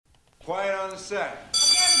Quiet on the set.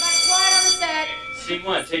 Okay, everybody, quiet on the set. Scene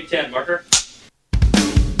 1, take 10, marker.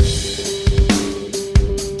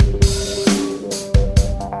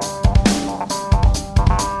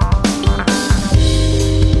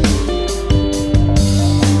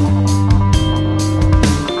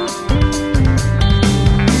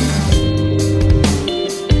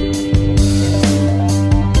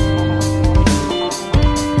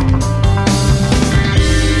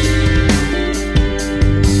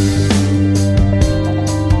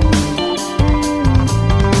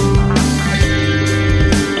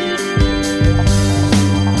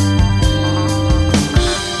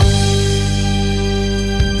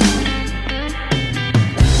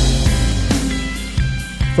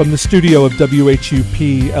 From the studio of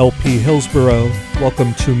WHUP LP Hillsborough,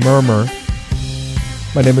 welcome to Murmur.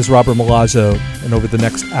 My name is Robert Milazzo, and over the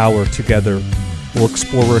next hour together, we'll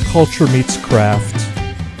explore where culture meets craft.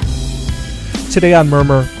 Today on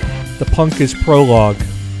Murmur, the punk is Prologue,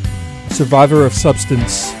 survivor of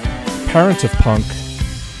substance, parent of punk,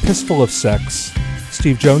 pistol of sex.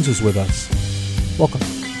 Steve Jones is with us. Welcome.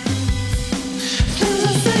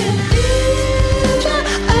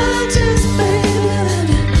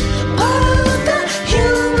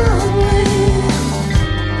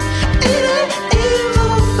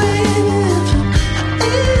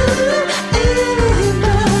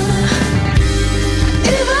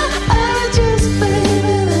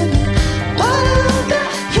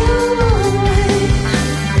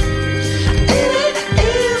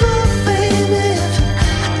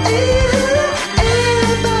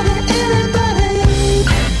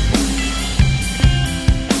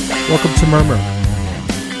 Welcome to Murmur.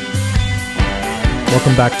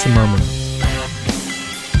 Welcome back to Murmur.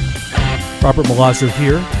 Robert Milazzo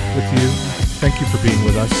here with you. Thank you for being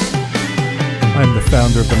with us. I'm the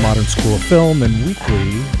founder of the Modern School of Film, and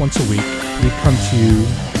weekly, once a week, we come to you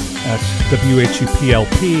at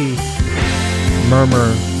WHUPLP,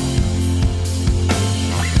 Murmur.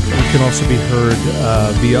 We can also be heard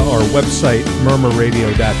via our website,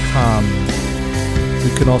 murmurradio.com. We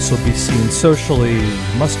can also be seen socially,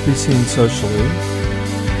 must be seen socially,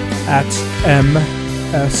 at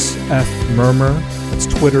MSF Murmur. That's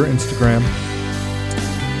Twitter, Instagram.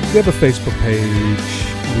 We have a Facebook page.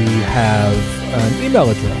 We have an email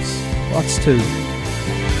address. Lots to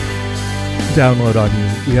download on you.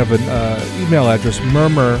 We have an email address,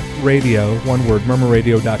 murmurradio, one word,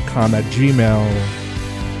 murmurradio.com at Gmail.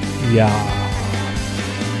 Yeah.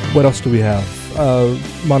 What else do we have?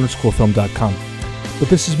 modernschoolfilm.com. But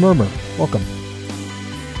this is Murmur. Welcome.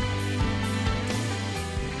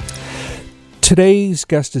 Today's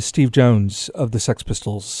guest is Steve Jones of the Sex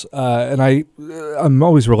Pistols, and I'm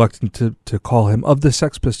always reluctant to call him of the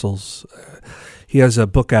Sex Pistols. He has a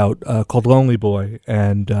book out called Lonely Boy,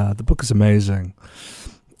 and the book is amazing,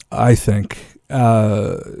 I think.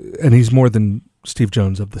 And he's more than Steve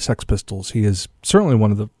Jones of the Sex Pistols. He is certainly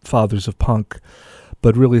one of the fathers of punk,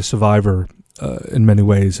 but really a survivor in many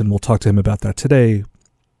ways, and we'll talk to him about that today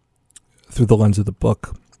through the lens of the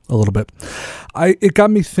book a little bit. It got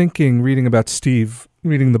me thinking, reading about Steve,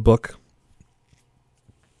 reading the book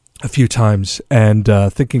a few times, and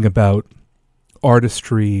thinking about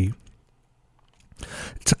artistry.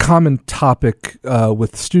 It's a common topic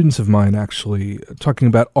with students of mine, actually, talking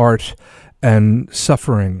about art and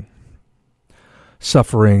suffering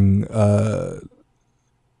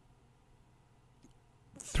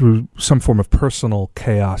through some form of personal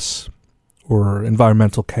chaos or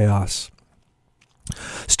environmental chaos.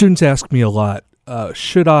 Students ask me a lot, I'm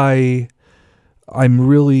going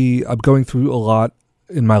through a lot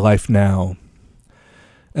in my life now,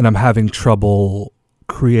 and I'm having trouble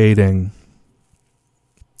creating,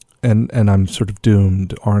 and I'm sort of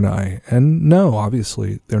doomed, aren't I? And no,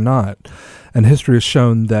 obviously, they're not. And history has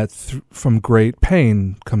shown that from great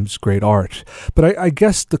pain comes great art. But I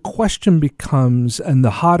guess the question becomes, and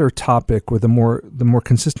the hotter topic, or the more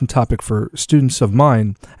consistent topic for students of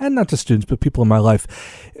mine, and not just students, but people in my life,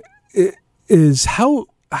 is how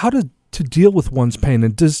to deal with one's pain.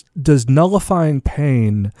 And does nullifying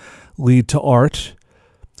pain lead to art?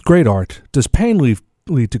 Great art. Does pain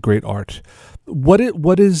lead to great art? What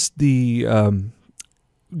is the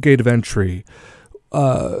gate of entry?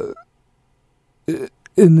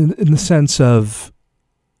 In the sense of,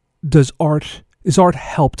 is art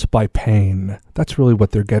helped by pain? That's really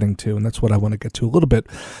what they're getting to, and that's what I want to get to a little bit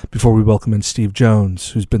before we welcome in Steve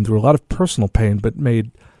Jones, who's been through a lot of personal pain but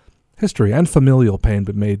made history, and familial pain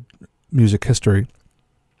but made music history.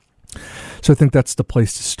 So I think that's the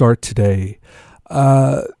place to start today.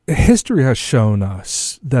 History has shown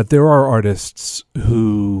us that there are artists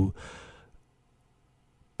who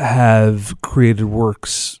have created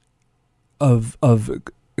works of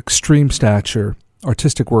extreme stature,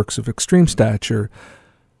 artistic works of extreme stature,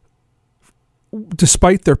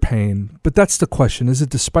 despite their pain. But that's the question: is it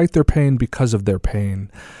despite their pain, because of their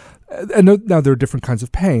pain? And now there are different kinds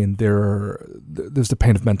of pain. There's the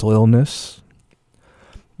pain of mental illness.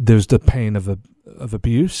 There's the pain of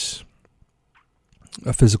abuse,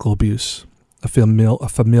 a physical abuse, a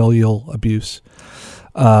familial abuse.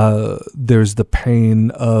 There's the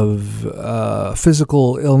pain of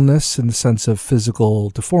physical illness in the sense of physical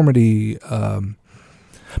deformity.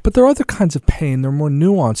 But there are other kinds of pain. There are more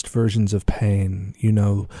nuanced versions of pain.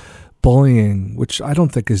 Bullying, which I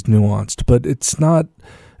don't think is nuanced, but it's not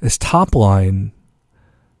as top line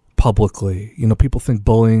publicly. People think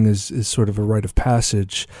bullying is sort of a rite of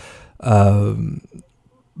passage,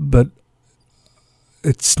 but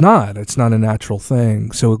it's not. It's not a natural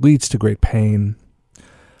thing. So it leads to great pain.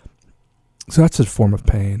 So that's a form of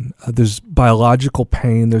pain. There's biological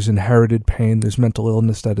pain. There's inherited pain. There's mental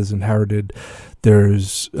illness that is inherited.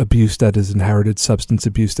 There's abuse that is inherited. Substance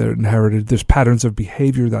abuse that are inherited. There's patterns of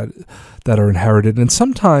behavior that are inherited. And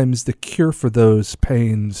sometimes the cure for those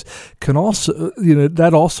pains can also,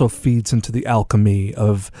 that also feeds into the alchemy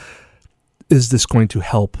of, is this going to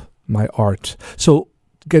help my art? So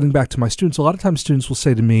getting back to my students, a lot of times students will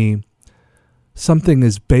say to me something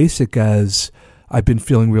as basic as, I've been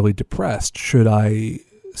feeling really depressed. Should I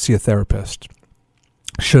see a therapist?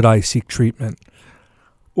 Should I seek treatment?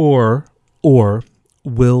 Or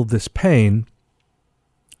will this pain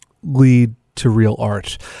lead to real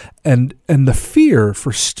art? And the fear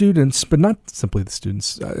for students, but not simply the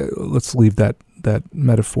students, let's leave that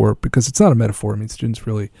metaphor, because it's not a metaphor. I mean, students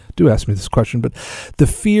really do ask me this question, but the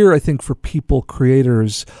fear, I think, for people,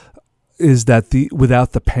 creators, is that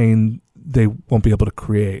without the pain, they won't be able to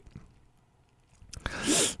create.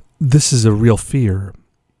 This is a real fear,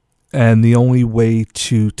 and the only way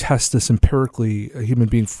to test this empirically, a human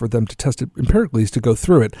being, for them to test it empirically, is to go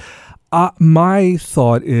through it. My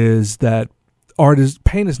thought is that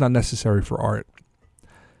pain is not necessary for art,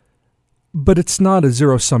 but it's not a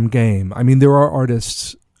zero-sum game. I mean, there are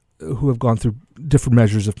artists who have gone through different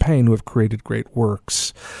measures of pain who have created great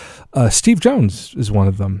works. Steve Jones is one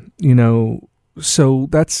of them, So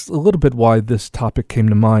that's a little bit why this topic came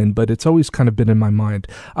to mind, but it's always kind of been in my mind.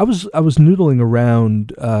 I was noodling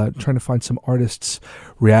around trying to find some artists'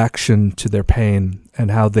 reaction to their pain and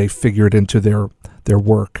how they figure it into their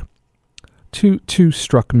work. Two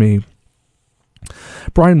struck me.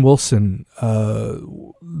 Brian Wilson,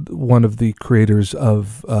 one of the creators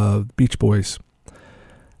of Beach Boys,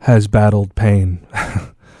 has battled pain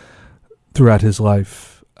throughout his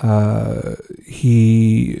life.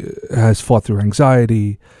 He has fought through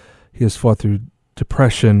anxiety. He has fought through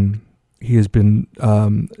depression. He has been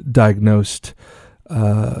diagnosed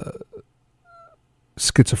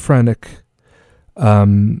schizophrenic.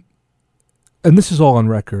 And this is all on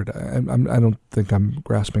record. I don't think I'm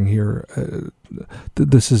grasping here.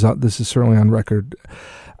 This is certainly on record.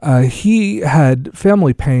 He had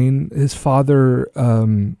family pain. His father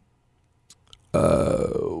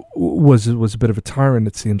was a bit of a tyrant,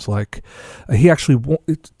 it seems like. He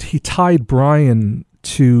tied Brian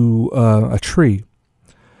to a tree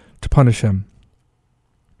to punish him,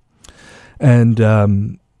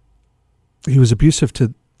 and he was abusive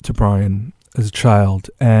to Brian as a child.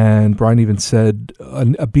 And Brian even said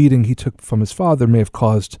a beating he took from his father may have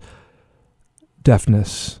caused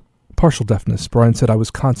partial deafness. Brian said, "I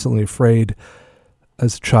was constantly afraid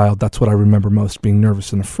as a child. That's what I remember most, being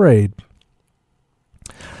nervous and afraid."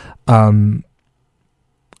 In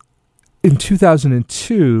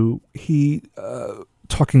 2002, he,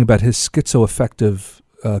 talking about his schizoaffective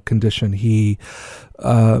condition, he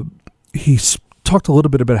talked a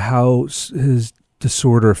little bit about how his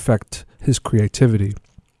disorder affect his creativity.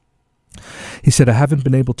 He said, "I haven't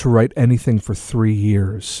been able to write anything for 3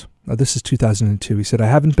 years." Now, this is 2002. He said, "I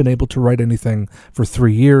haven't been able to write anything for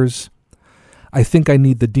 3 years. I think I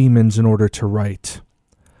need the demons in order to write.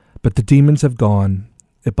 But the demons have gone.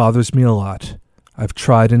 It bothers me a lot. I've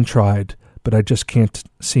tried and tried, but I just can't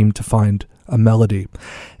seem to find a melody."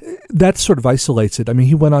 That sort of isolates it. I mean,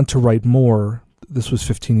 he went on to write more. This was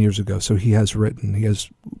 15 years ago, so he has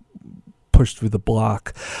pushed through the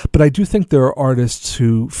block. But I do think there are artists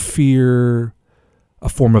who fear a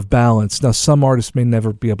form of balance. Now, some artists may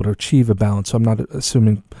never be able to achieve a balance, so I'm not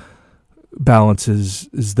assuming balance is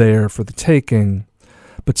there for the taking,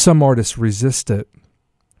 but some artists resist it.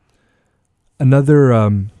 Another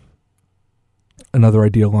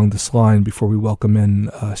idea along this line, before we welcome in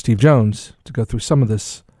Steve Jones to go through some of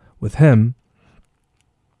this with him,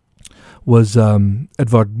 was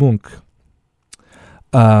Edvard Munch.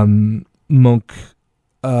 Munch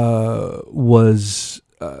was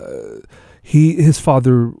his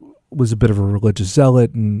father was a bit of a religious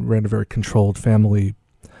zealot and ran a very controlled family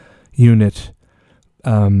unit.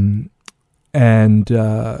 Monk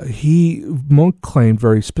claimed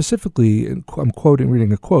very specifically, and I'm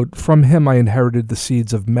reading a quote, "From him I inherited the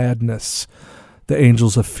seeds of madness. The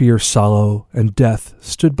angels of fear, sorrow, and death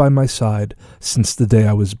stood by my side since the day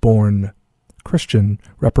I was born." Christian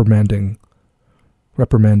reprimanded.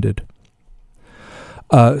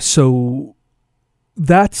 So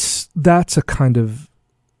that's a kind of,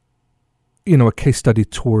 a case study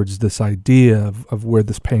towards this idea of where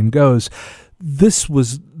this pain goes. This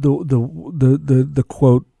was the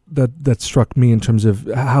quote that struck me in terms of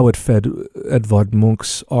how it fed Edvard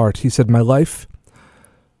Munch's art. He said, my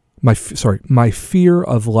fear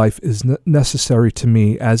of life is necessary to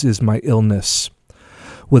me, as is my illness.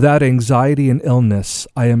 Without anxiety and illness,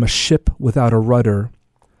 I am a ship without a rudder.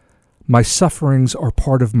 My sufferings are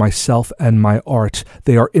part of myself and my art.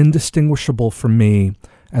 They are indistinguishable from me,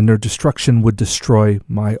 and their destruction would destroy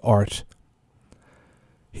my art.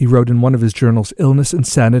 He wrote in one of his journals, "Illness,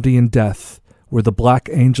 insanity, and death were the black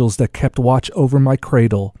angels that kept watch over my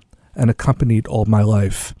cradle and accompanied all my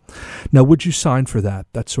life." Now, would you sign for that?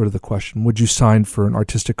 That's sort of the question. Would you sign for an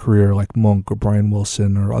artistic career like Munch or Brian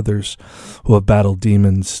Wilson or others who have battled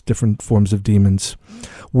demons, different forms of demons?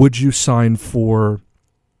 Would you sign for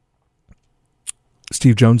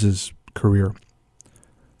Steve Jones's career?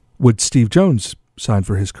 Would Steve Jones sign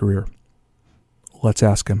for his career? Let's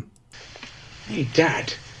ask him. Hey,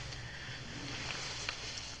 Dad.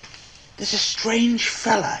 There's a strange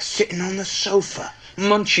fella sitting on the sofa,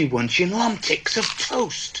 munching lumps of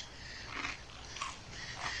toast.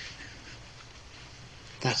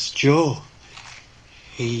 That's Joe.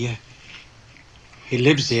 He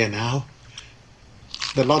lives here now.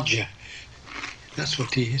 The lodger. That's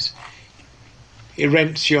what he is. He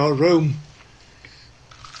rents your room.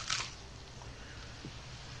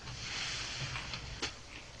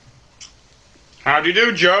 How do you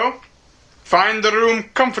do, Joe? Find the room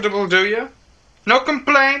comfortable, do you? No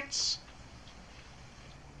complaints?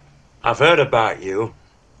 I've heard about you.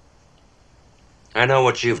 I know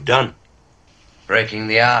what you've done. Breaking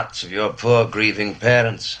the hearts of your poor grieving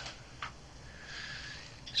parents.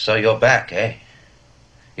 So you're back, eh?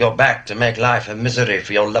 You're back to make life a misery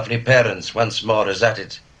for your lovely parents once more, is that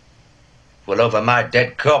it? Well, over my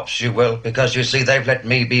dead corpse you will, because you see they've let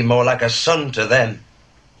me be more like a son to them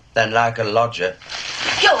than like a lodger.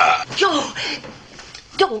 Joe,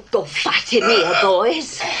 don't go fighting here,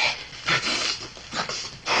 boys.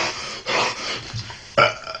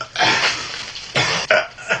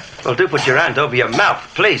 Well, do put your hand over your mouth,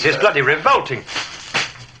 please. It's bloody revolting.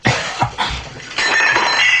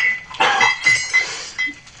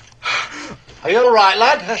 Are you all right,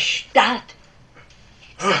 lad? Hush, Dad.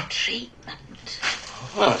 Treatment.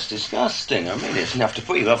 Well, it's disgusting. I mean, it's enough to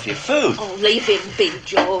put you off your food. Oh, leave him be,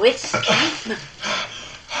 Joe. It's treatment.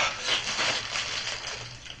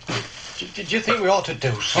 Did you think we ought to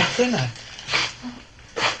do something?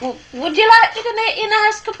 Well, would you like me to make you a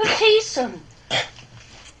nice cup of tea, son?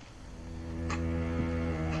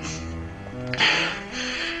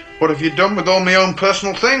 What have you done with all my own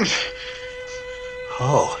personal things?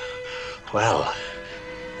 Oh, well,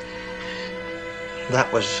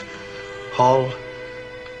 that was all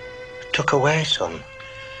took away, son,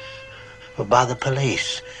 by the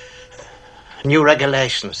police. New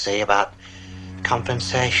regulations, see, about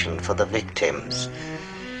compensation for the victims.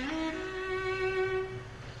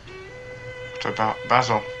 What about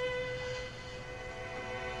Basil?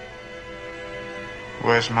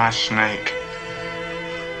 Where's my snake?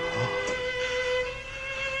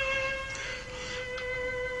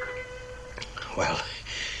 Well,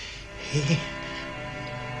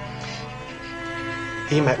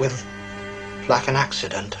 he met with like an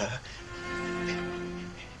accident.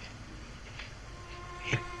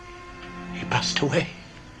 He passed away.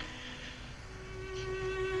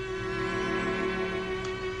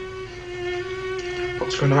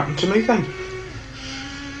 What's going to happen to me then?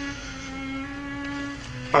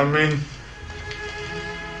 I mean,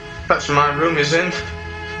 that's my room he's in.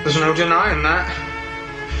 There's no denying that.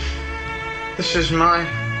 This is my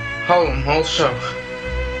home also.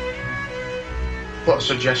 What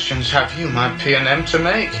suggestions have you, my P&M, to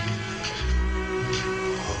make?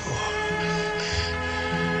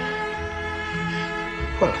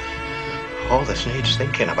 Well, all this needs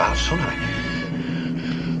thinking about, sonny.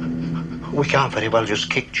 We can't very well just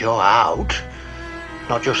kick Joe out.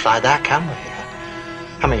 Not just like that, can we?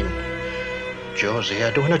 I mean, Joe's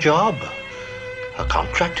here doing a job. A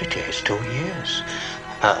contract it is, 2 years.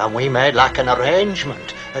 And we made like an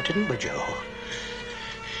arrangement, didn't we, Joe?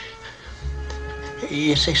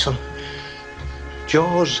 You see, son,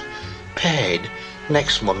 Joe's paid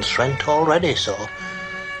next month's rent already, so,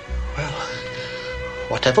 well,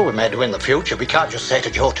 whatever we may do in the future, we can't just say to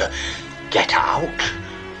Joe to get out.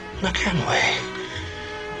 Now, can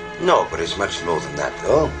we? No, but it's much more than that,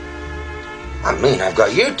 though. I mean, I've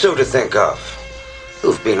got you two to think of,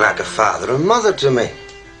 who've been like a father and mother to me.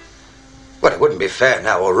 Well, it wouldn't be fair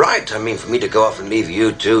now or right, I mean, for me to go off and leave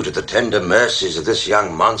you two to the tender mercies of this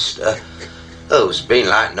young monster who's been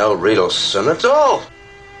like no real son at all.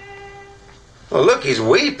 Well, look, he's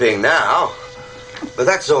weeping now, but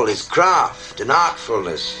that's all his craft and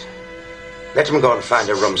artfulness. Let him go and find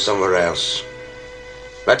a room somewhere else.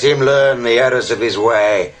 Let him learn the errors of his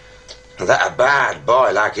way, and that a bad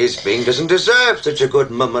boy like his being doesn't deserve such a good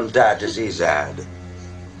mum and dad as he's had.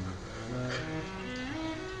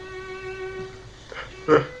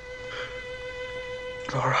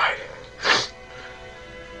 All right.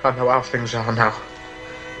 I know how things are now.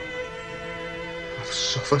 I've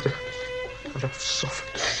suffered, and I've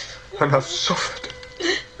suffered, and I've suffered.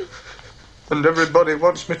 And everybody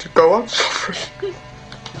wants me to go on suffering.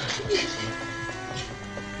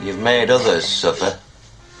 You've made others suffer.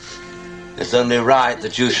 It's only right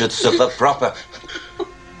that you should suffer proper.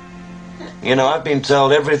 You know, I've been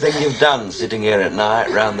told everything you've done sitting here at night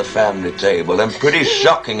round the family table, and pretty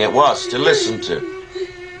shocking it was to listen to.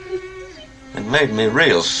 It made me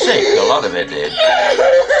real sick, a lot of it did.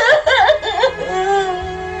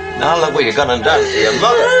 Now look what you've gone and done to your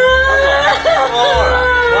mother. All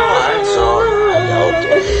right, it's all right.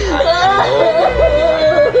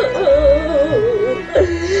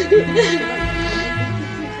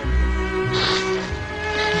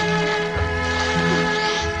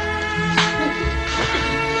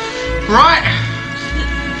 Right.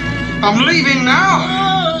 I'm leaving now.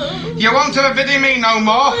 You won't ever pity me no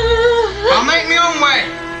more. I'll make my own way.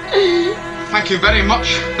 Thank you very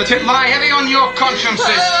much. Let it lie heavy on your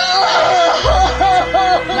consciences.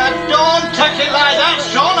 Now don't take it like that,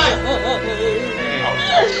 Shawnee.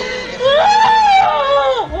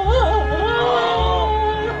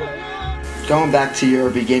 Going back to your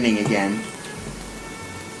beginning again,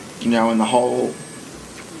 you know, in the whole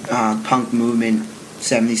punk movement,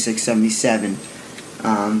 76, 77,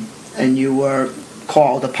 and you were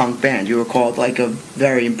called a punk band. You were called like a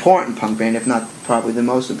very important punk band, if not probably the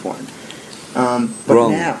most important. But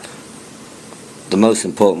Wrong. Now, the most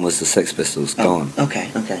important was the Sex Pistols. Go on. Okay.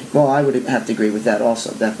 Well, I would have to agree with that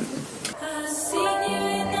also, definitely.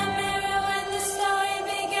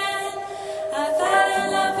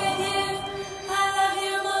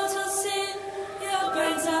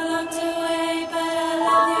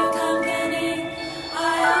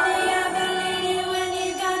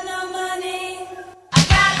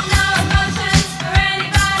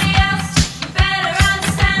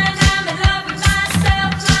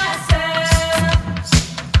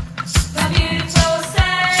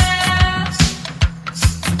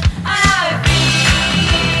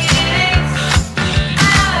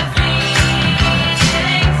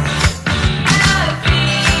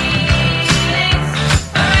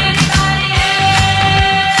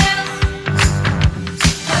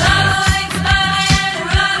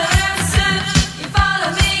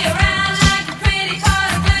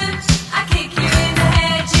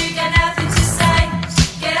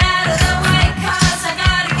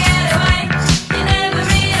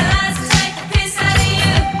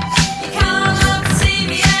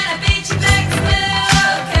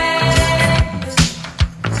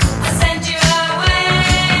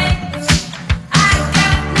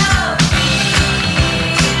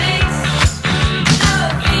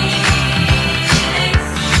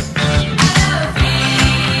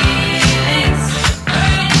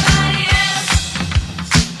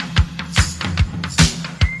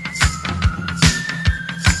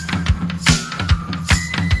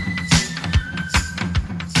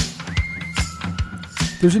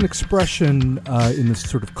 There's an expression in this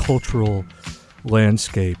sort of cultural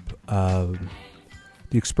landscape. The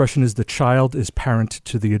expression is the child is parent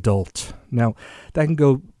to the adult. Now, that can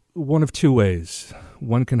go one of two ways.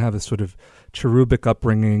 One can have a sort of cherubic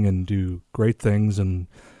upbringing and do great things and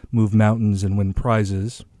move mountains and win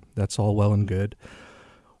prizes. That's all well and good.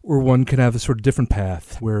 Or one can have a sort of different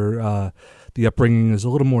path where the upbringing is a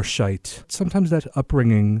little more shite. Sometimes that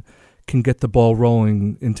upbringing can get the ball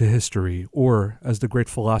rolling into history, or, as the great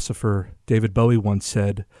philosopher David Bowie once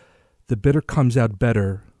said, the bitter comes out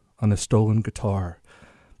better on a stolen guitar.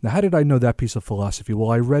 Now, how did I know that piece of philosophy? Well,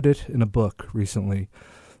 I read it in a book recently,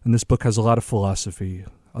 and this book has a lot of philosophy.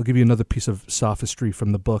 I'll give you another piece of sophistry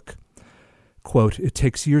from the book. Quote, "It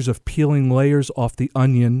takes years of peeling layers off the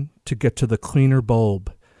onion to get to the cleaner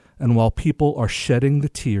bulb, And while people are shedding the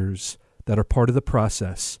tears that are part of the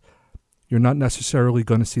process, you're not necessarily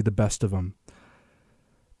going to see the best of them.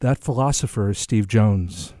 That philosopher is Steve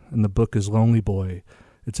Jones, and the book is Lonely Boy.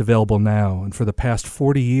 It's available now, and for the past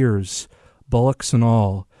 40 years, bullocks and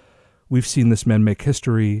all, we've seen this man make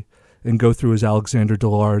history and go through, as Alexander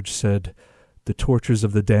Delarge said, the tortures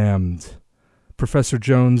of the damned. Professor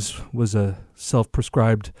Jones was a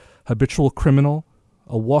self-prescribed habitual criminal,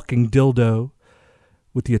 a walking dildo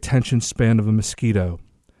with the attention span of a mosquito.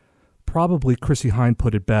 Probably Chrissie Hynde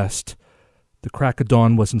put it best. The crack of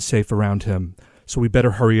dawn wasn't safe around him, so we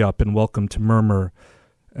better hurry up and welcome to Murmur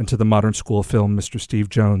and to the Modern School of Film, Mr. Steve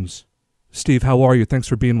Jones. Steve, how are you? Thanks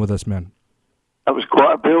for being with us, man. That was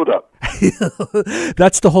quite a build-up.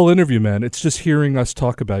 That's the whole interview, man. It's just hearing us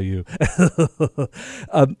talk about you.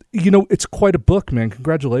 It's quite a book, man.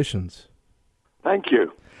 Congratulations. Thank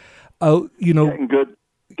you.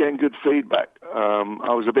 Getting good feedback.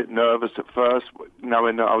 I was a bit nervous at first,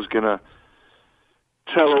 knowing that I was going to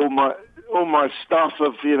tell all my stuff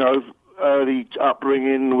of early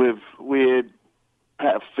upbringing with weird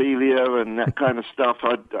pedophilia and that kind of stuff.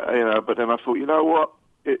 But then I thought, you know what?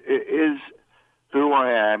 It is who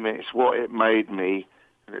I am. It's what it made me,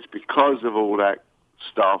 and it's because of all that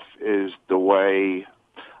stuff is the way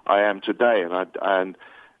I am today. And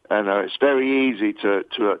it's very easy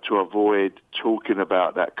to avoid talking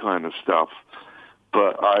about that kind of stuff.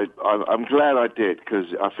 But I'm glad I did, because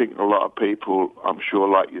I think a lot of people, I'm sure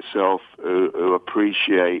like yourself, who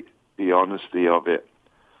appreciate the honesty of it.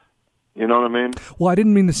 You know what I mean? Well, I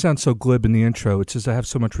didn't mean to sound so glib in the intro. It's just I have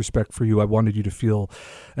so much respect for you. I wanted you to feel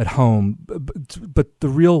at home. But the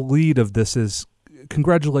real lead of this is,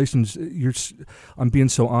 congratulations. I'm being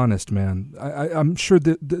so honest, man. I'm sure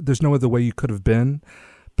that there's no other way you could have been.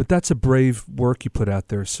 But that's a brave work you put out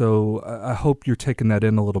there. So I hope you're taking that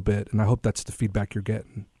in a little bit, and I hope that's the feedback you're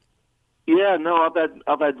getting. Yeah, no,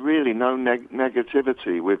 I've had really no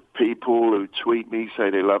negativity with people who tweet me, say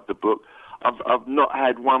they love the book. I've not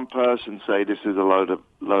had one person say this is a load of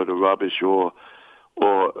rubbish or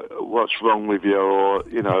what's wrong with you, or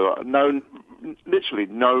literally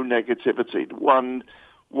no negativity. One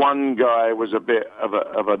guy was a bit of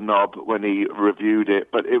a knob when he reviewed it,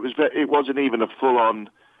 but it wasn't even a full on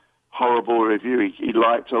horrible review. He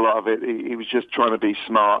liked a lot of it. He was just trying to be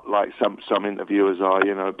smart, like some interviewers are,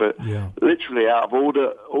 But literally, out of all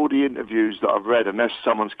the interviews that I've read, unless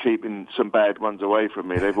someone's keeping some bad ones away from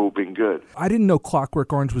me, they've all been good. I didn't know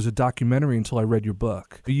Clockwork Orange was a documentary until I read your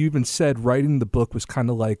book. You even said writing the book was kind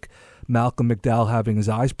of like Malcolm McDowell having his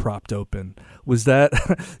eyes propped open. Was that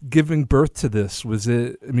giving birth to this? Was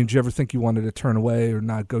it? I mean, did you ever think you wanted to turn away or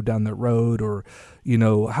not go down that road, or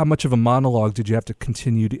how much of a monologue did you have to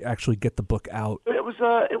continue to actually get the book out? It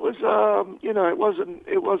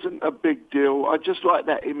wasn't a big deal. I just like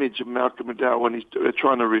that image of Malcolm McDowell when they're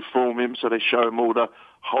trying to reform him, so they show him all the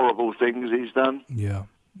horrible things he's done. Yeah.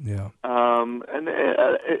 And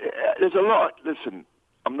there's a lot. Listen,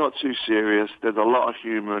 I'm not too serious. There's a lot of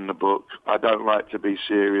humor in the book. I don't like to be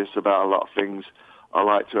serious about a lot of things. I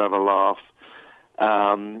like to have a laugh.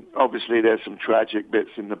 Obviously, there's some tragic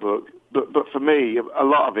bits in the book, but for me, a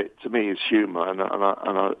lot of it to me is humor, and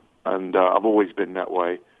I've always been that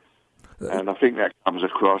way. And I think that comes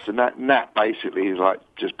across, and that basically is like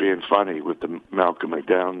just being funny with the Malcolm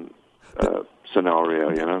McDowell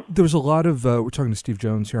scenario, There was a lot of, we're talking to Steve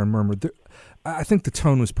Jones here on Murmur. I think the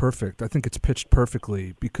tone was perfect. I think it's pitched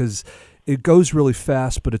perfectly because it goes really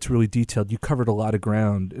fast, but it's really detailed. You covered a lot of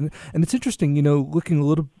ground. And it's interesting, looking a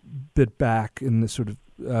little bit back in the sort of,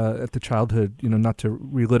 at the childhood, not to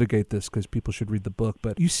relitigate this because people should read the book,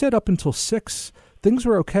 but you said up until 6, things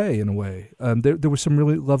were okay in a way. There were some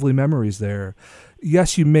really lovely memories there.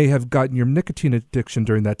 Yes, you may have gotten your nicotine addiction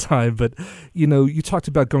during that time, but, you talked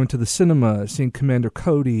about going to the cinema, seeing Commander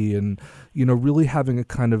Cody and, really having a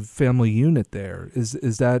kind of family unit there.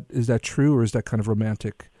 Is that true, or is that kind of a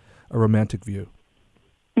romantic view?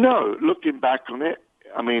 No, looking back on it,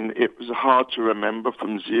 I mean, it was hard to remember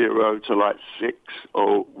from 0 to like 6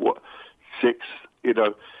 or 6,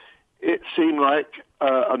 It seemed like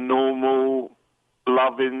a normal,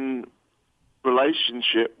 loving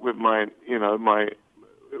relationship with it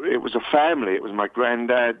was a family. It was my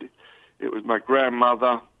granddad, it was my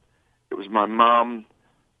grandmother, it was my mum's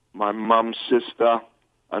sister,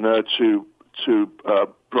 and her two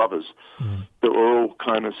brothers that were all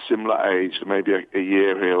kind of similar age, maybe a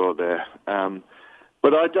year here or there.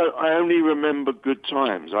 But I only remember good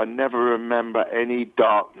times. I never remember any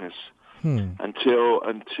darkness until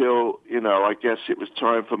I guess it was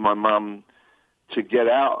time for my mum to get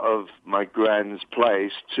out of my grand's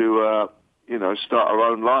place to start her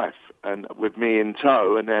own life. and with me in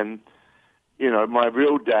tow. And then, my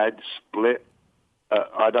real dad split.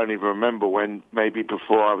 I don't even remember when, maybe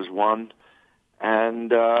before I was 1.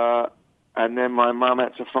 And then my mum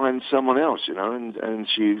had to find someone else, and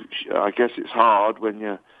she I guess it's hard when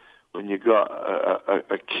you got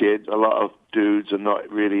a kid. A lot of dudes are not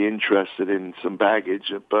really interested in some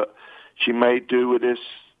baggage, but she made do with this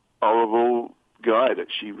horrible guy that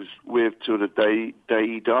she was with till the day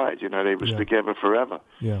he died. They was together forever.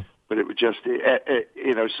 Yeah. But it was just,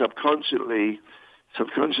 subconsciously,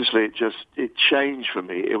 it changed for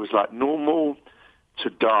me. It was like normal to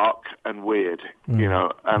dark and weird, and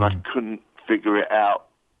I couldn't figure it out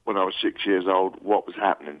when I was 6 years old what was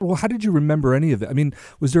happening. Well, how did you remember any of it? I mean,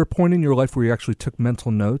 was there a point in your life where you actually took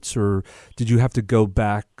mental notes, or did you have to go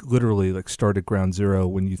back, literally, like start at ground zero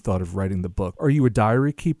when you thought of writing the book? Are you a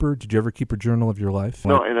diary keeper? Did you ever keep a journal of your life?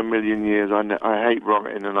 Not in a million years. I hate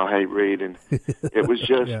writing and I hate reading. It was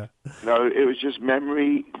just, it was just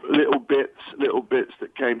memory, little bits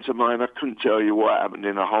that came to mind. I couldn't tell you what happened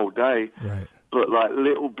in a whole day, right? But like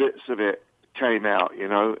little bits of it came out,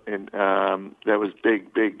 and there was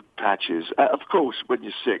big patches. Of course, when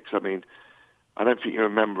you're 6, I mean, I don't think you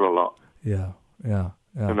remember a lot. Yeah.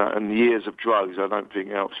 And years of drugs, I don't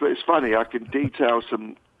think helps. But it's funny, I can detail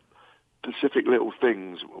some specific little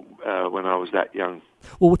things when I was that young.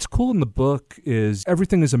 Well, what's cool in the book is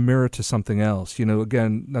everything is a mirror to something else.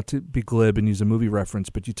 Again, not to be glib and use a movie reference,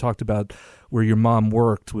 but you talked about where your mom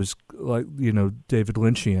worked was like, David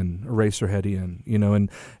Lynchian, Eraserheadian,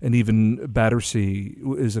 and even Battersea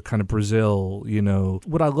is a kind of Brazil,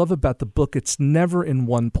 What I love about the book, it's never in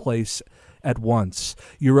one place at once.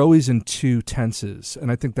 You're always in two tenses.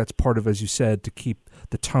 And I think that's part of, as you said, to keep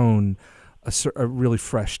the tone a really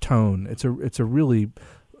fresh tone. It's a really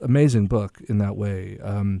amazing book in that way.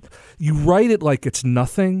 You write it like it's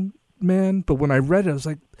nothing, man, but when I read it, I was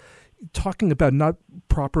like talking about not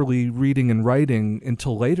properly reading and writing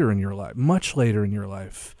until later in your life, much later in your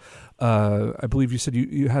life. I believe you said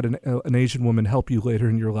you had an Asian woman help you later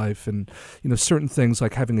in your life, and certain things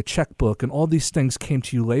like having a checkbook and all these things came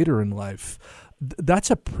to you later in life. That's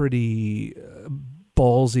a pretty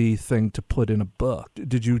ballsy thing to put in a book.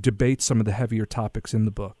 Did you debate some of the heavier topics in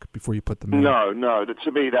the book before you put them in? No.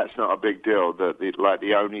 To me, that's not a big deal.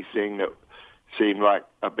 The only thing that seemed like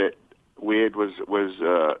a bit weird was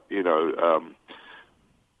the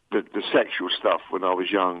sexual stuff when I was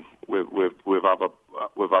young with other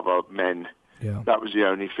men. Yeah. That was the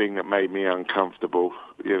only thing that made me uncomfortable.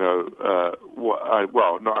 Not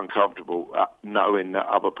uncomfortable, knowing that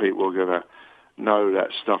other people were going to know that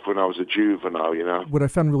stuff when I was a juvenile, What I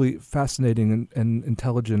found really fascinating and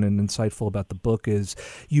intelligent and insightful about the book is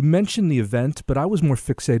you mentioned the event, but I was more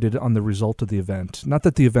fixated on the result of the event. Not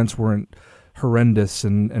that the events weren't horrendous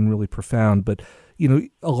and really profound, but,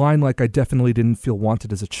 a line like, I definitely didn't feel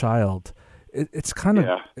wanted as a child. It's kind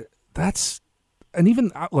of, that's, and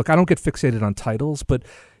even, look, I don't get fixated on titles, but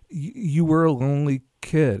you were a lonely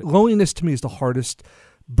kid. Loneliness to me is the hardest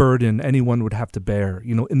burden anyone would have to bear,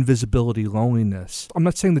 invisibility, loneliness. I'm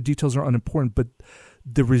not saying the details are unimportant, but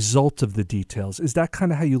the result of the details. Is that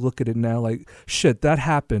kind of how you look at it now? Like, shit, that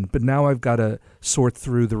happened, but now I've got to sort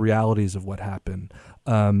through the realities of what happened.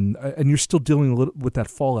 And you're still dealing a little with that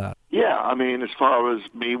fallout. Yeah, I mean, as far as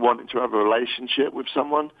me wanting to have a relationship with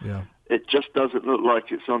someone, it just doesn't look like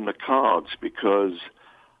it's on the cards because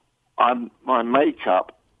my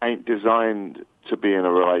makeup ain't designed to be in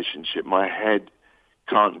a relationship. My head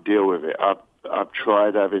can't deal with it. I've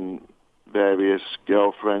tried having various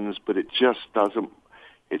girlfriends, but it just doesn't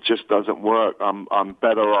work. I'm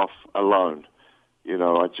better off alone.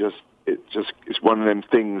 It's one of them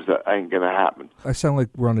things that ain't gonna happen. I sound like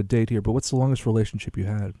we're on a date here, but what's the longest relationship you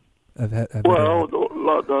had? The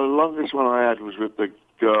longest one I had was with the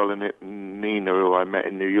girl in it, Nina, who I met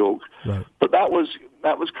in New York. Right. But that was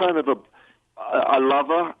kind of I love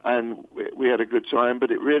her, and we had a good time,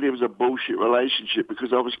 but it really was a bullshit relationship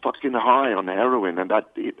because I was fucking high on heroin, and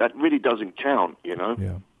that really doesn't count,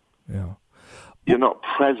 Yeah. You're not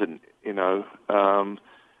present, and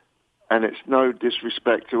it's no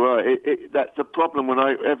disrespect to her. That's the problem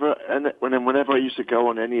whenever I used to go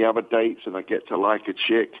on any other dates and I get to like a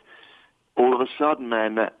chick, all of a sudden,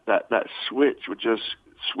 man, that switch would just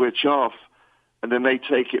switch off. And then they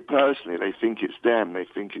take it personally. They think it's them.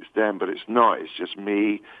 But it's not. It's just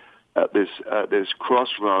me at this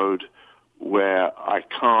crossroad where I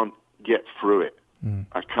can't get through it.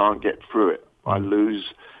 I can't get through it. I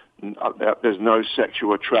lose. There's no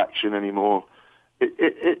sexual attraction anymore.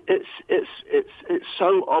 It's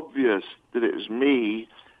so obvious that it was me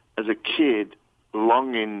as a kid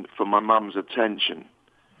longing for my mum's attention.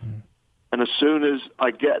 And as soon as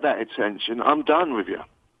I get that attention, I'm done with you.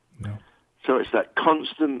 No. So it's that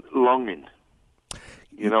constant longing.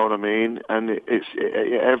 You know what I mean? And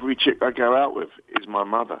every chick I go out with is my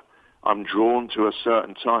mother. I'm drawn to a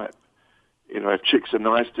certain type. You know, if chicks are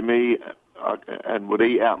nice to me and would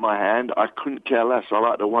eat out my hand, I couldn't care less. I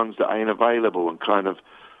like the ones that ain't available and kind of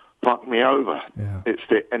fuck me over. Yeah. It's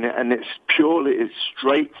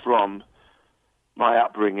straight from my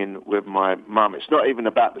upbringing with my mum. It's not even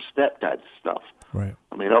about the stepdad stuff. Right.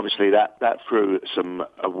 I mean, obviously that threw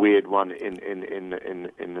a weird one in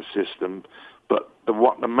the system, but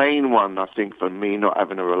the main one I think for me not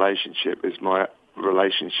having a relationship is my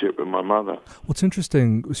relationship with my mother. What's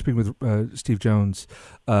interesting, speaking with Steve Jones,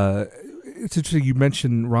 it's interesting you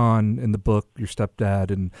mentioned Ron in the book, your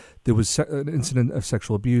stepdad, and there was an incident of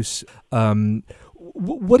sexual abuse.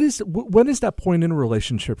 When is that point in a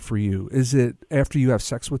relationship for you? Is it after you have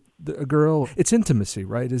sex with a girl? It's intimacy,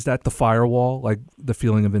 right? Is that the firewall, like the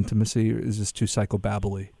feeling of intimacy? Or is this too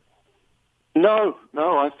psychobabbly? No,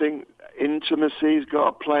 I think intimacy's got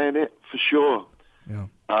a play in it for sure. Yeah.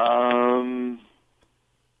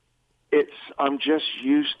 I'm just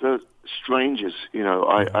used to strangers, you know.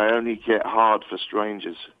 I only get hard for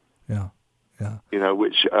strangers. Yeah. You know,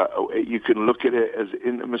 which you can look at it as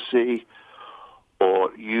intimacy,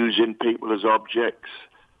 or using people as objects,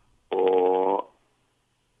 or,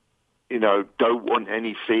 you know, don't want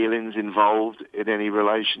any feelings involved in any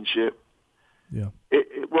relationship. Yeah.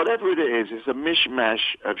 Whatever it is, it's a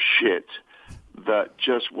mishmash of shit that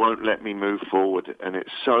just won't let me move forward, and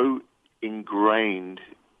it's so ingrained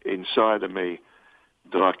inside of me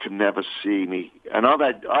that I can never see me. And I've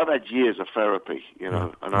had years of therapy, you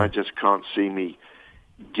know, and I just can't see me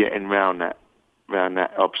getting around that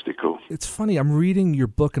obstacle. It's funny, I'm reading your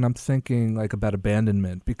book and I'm thinking like about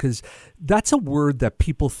abandonment, because that's a word that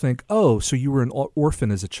people think, oh, so you were an orphan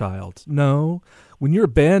as a child. No, when you're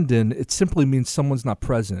abandoned, it simply means someone's not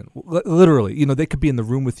present. Literally, you know, they could be in the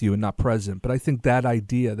room with you and not present. But I think that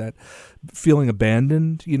idea, that feeling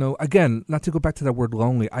abandoned, you know, again, not to go back to that word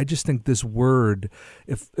lonely, I just think this word,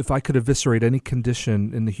 if I could eviscerate any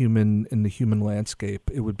condition in the human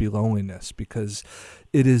landscape, it would be loneliness, because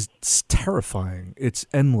it is terrifying. It's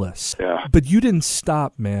endless. Yeah. But you didn't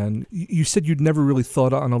stop, man. You said you'd never really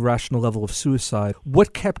thought on a rational level of suicide.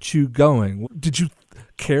 What kept you going? Did you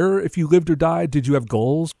care if you lived or died? Did you have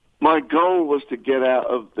goals? My goal was to get out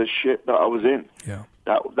of the shit that I was in. Yeah.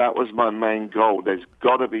 That was my main goal. There's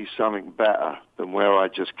got to be something better than where I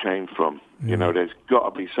just came from. You know, there's got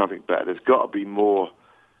to be something better. There's got to be more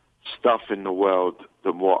stuff in the world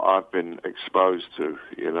than what I've been exposed to,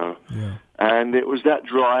 you know. Yeah. And it was that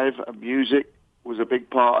drive. Music was a big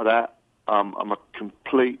part of that. I'm a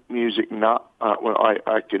complete music nut.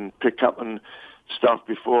 I can pick up and stuff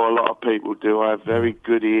before a lot of people do. I have very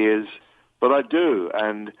good ears, but I do,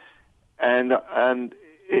 and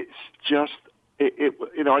it's just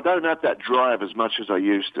you know, I don't have that drive as much as I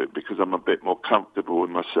used to because I'm a bit more comfortable with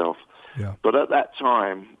myself. Yeah. But at that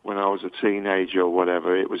time, when I was a teenager or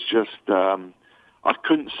whatever, it was just I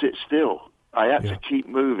couldn't sit still. I had to keep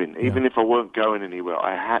moving, even if I weren't going anywhere.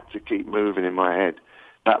 I had to keep moving in my head.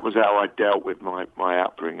 That was how I dealt with my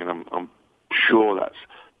upbringing. I'm sure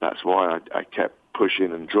that's why I kept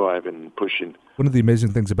pushing and driving and pushing. One of the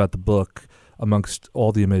amazing things about the book, amongst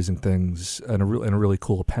all the amazing things, and a really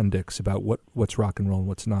cool appendix about what's rock and roll and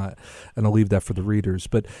what's not, and I'll leave that for the readers.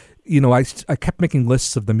 But, you know, I kept making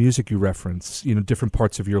lists of the music you reference, you know, different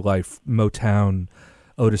parts of your life: Motown,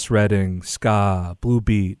 Otis Redding, ska, Blue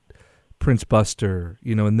Beat, Prince Buster,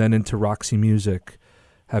 you know, and then into Roxy Music,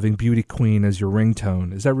 having Beauty Queen as your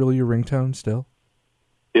ringtone. Is that really your ringtone still?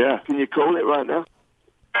 Yeah. Can you call it right now?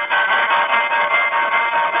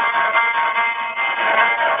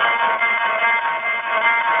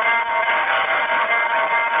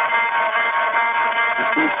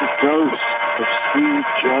 This is the ghost of Steve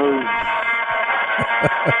Jones.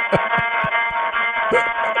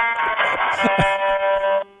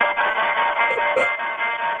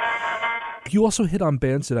 You also hit on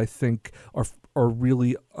bands that I think are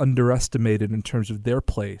really underestimated in terms of their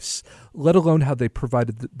place, let alone how they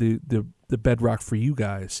provided the bedrock for you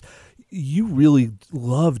guys. You really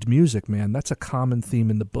loved music, man. That's a common theme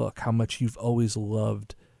in the book, how much you've always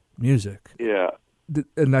loved music. Yeah.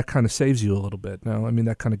 And that kind of saves you a little bit. No, I mean,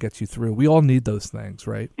 that kind of gets you through. We all need those things,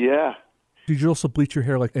 right? Yeah. Did you also bleach your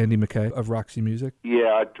hair like Andy McKay of Roxy Music?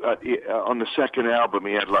 Yeah, on the second album,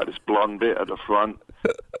 he had like this blonde bit at the front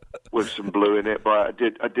with some blue in it. But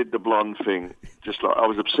I did the blonde thing. Just like I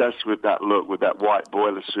was obsessed with that look, with that white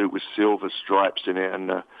boiler suit with silver stripes in it, and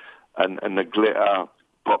the glitter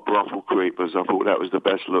Pop Brothel Creepers. I thought that was the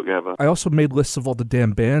best look ever. I also made lists of all the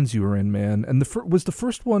damn bands you were in, man. And the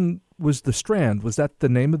first one was The Strand. Was that the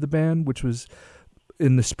name of the band, which was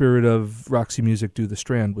in the spirit of Roxy Music Do The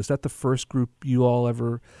Strand? Was that the first group you all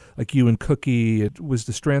ever, like you and Cookie, was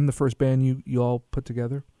The Strand the first band you all put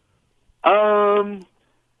together?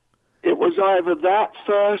 It was either that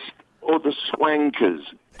first or the Swankers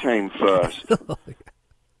came first.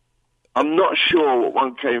 I'm not sure what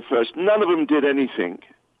one came first. None of them did anything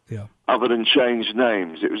other than change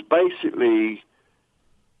names. It was basically,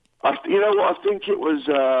 you know what, I think it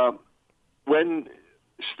was when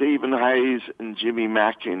Stephen Hayes and Jimmy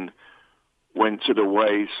Mackin went to the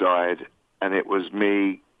Wayside, and it was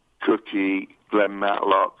me, Cookie, Glenn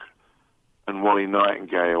Matlock, and Wally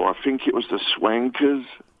Nightingale. I think it was the Swankers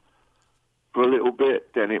for a little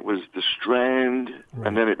bit, then it was the Strand,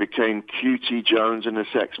 and then it became QT Jones and the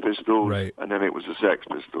Sex Pistols, and then it was the Sex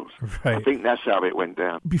Pistols. Right. I think that's how it went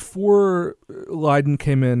down. Before Lydon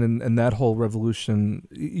came in and that whole revolution,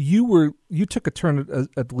 you took a turn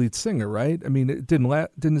at the lead singer, right? I mean, it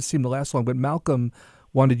didn't seem to last long, but Malcolm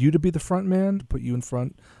wanted you to be the front man, to put you in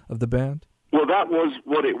front of the band? Well, that was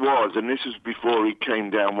what it was, and this was before he came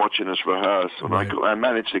down watching us rehearse, and I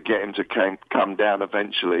managed to get him to come down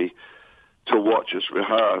eventually to watch us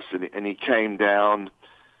rehearse, and he came down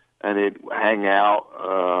and he'd hang out,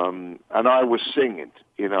 and I was singing,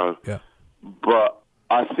 you know. Yeah. But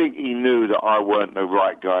I think he knew that I weren't the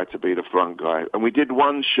right guy to be the front guy. And we did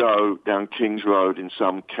one show down Kings Road in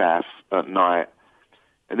some cafe at night,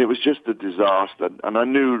 and it was just a disaster. And I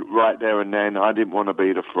knew right there and then I didn't want to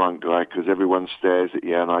be the front guy because everyone stares at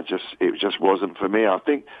you, and it just wasn't for me. I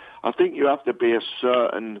think you have to be a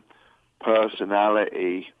certain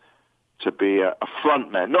personality to be a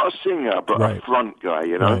front man, not a singer, but a front guy,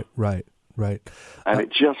 you know? Right. And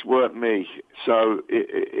it just weren't me. So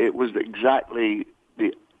it was exactly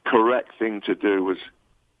the correct thing to do was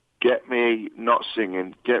get me not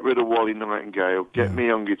singing, get rid of Wally Nightingale, get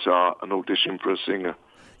me on guitar and audition for a singer.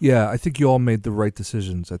 Yeah, I think you all made the right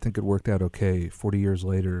decisions. I think it worked out okay 40 years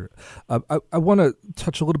later. I want to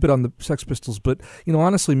touch a little bit on the Sex Pistols, but, you know,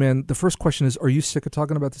 honestly, man, the first question is, are you sick of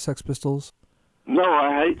talking about the Sex Pistols? No,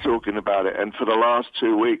 I hate talking about it, and for the last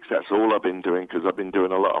 2 weeks, that's all I've been doing because I've been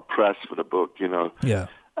doing a lot of press for the book, you know. Yeah.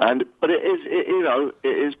 But it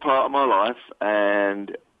is part of my life,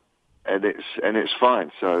 and it's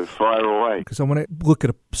fine. So fire away. Because I want to look at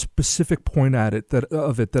a specific point at it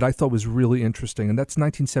that I thought was really interesting, and that's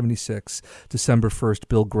 1976, December 1st,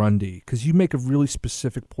 Bill Grundy. Because you make a really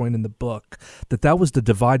specific point in the book that was the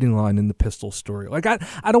dividing line in the Pistol story. Like I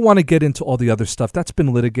don't want to get into all the other stuff that's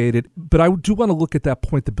been litigated, but I do want to look at that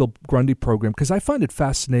point, the Bill Grundy program, because I find it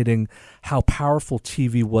fascinating how powerful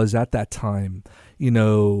TV was at that time. You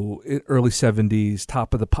know, early 70s,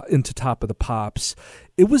 top of the Pops.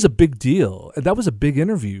 It was a big deal. That was a big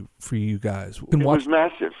interview for you guys. It was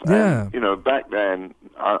massive. Yeah. And, you know, back then,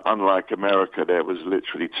 unlike America, there was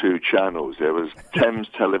literally 2 channels. There was Thames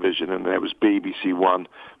Television and there was BBC One,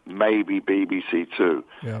 maybe BBC Two.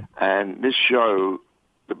 Yeah. And this show,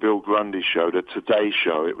 the Bill Grundy show, the Today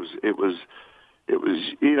Show, it was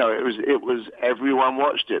everyone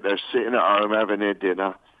watched it. They're sitting at home having their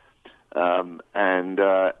dinner. And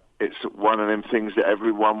it's one of them things that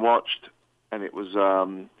everyone watched, and it was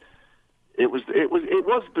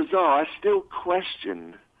bizarre. I still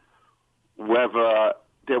question whether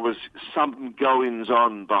there was some goings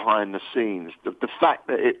on behind the scenes. The fact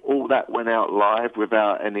that all that went out live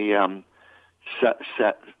without any 7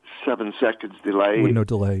 seconds delay. With no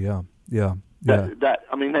delay, yeah. That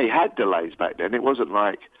I mean, they had delays back then. It wasn't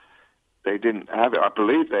like they didn't have it. I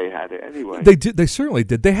believe they had it anyway. They did. They certainly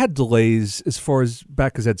did. They had delays as far as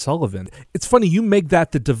back as Ed Sullivan. It's funny you make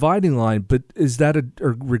that the dividing line, but is that a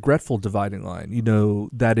regretful dividing line? You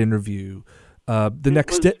know, that interview. The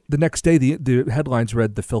next day, the headlines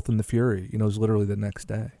read "The Filth and the Fury." You know, it was literally the next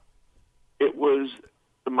day. It was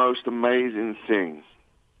the most amazing thing.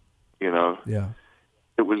 You know. Yeah.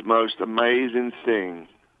 It was the most amazing thing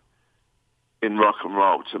in rock and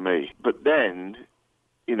roll to me. But then,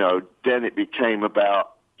 you know, then it became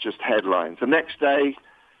about just headlines. The next day,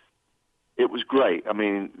 it was great. I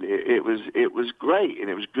mean, it was great,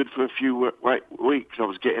 and it was good for a few weeks. I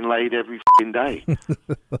was getting laid every f***ing day,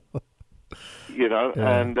 you know.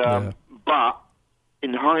 But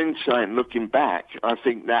in hindsight, looking back, I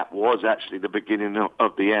think that was actually the beginning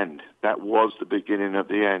of the end. That was the beginning of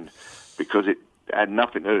the end, because it had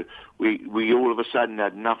nothing to. We all of a sudden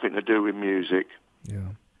had nothing to do with music.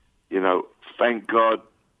 Yeah. You know, thank God.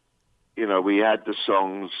 You know, we had the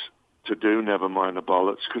songs to do, never mind the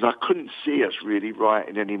bollocks, because I couldn't see us really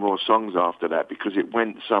writing any more songs after that because it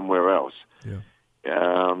went somewhere else. Yeah.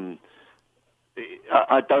 I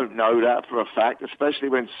don't know that for a fact, especially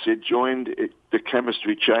when Sid joined. The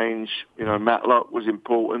chemistry changed. Matlock was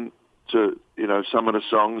important to some of the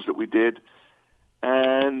songs that we did,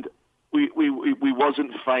 and we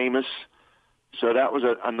wasn't famous, so that was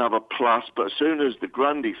another plus. But as soon as the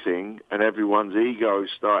Grundy thing and everyone's ego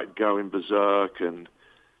started going berserk, and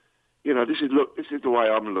this is the way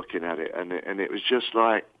I'm looking at it, and it was just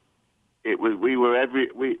like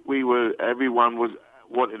everyone was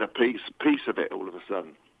wanted a piece of it all of a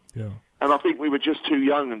sudden. Yeah. And I think we were just too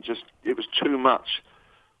young, and it was too much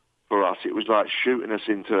for us. It was like shooting us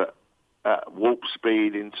into warp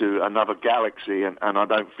speed into another galaxy, and I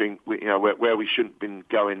don't think where we shouldn't have been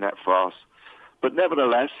going that fast. But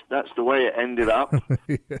nevertheless, that's the way it ended up.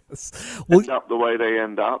 Yes. Well, end up the way they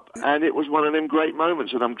end up, and it was one of them great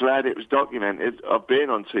moments, and I'm glad it was documented. I've been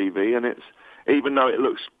on TV, and it's, even though it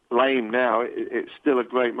looks lame now, it's still a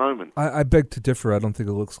great moment. I beg to differ. I don't think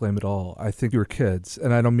it looks lame at all. I think you were kids,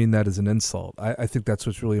 and I don't mean that as an insult. I think that's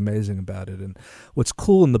what's really amazing about it. And what's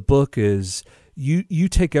cool in the book is you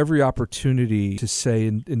take every opportunity to say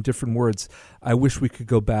in different words, I wish we could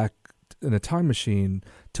go back in a time machine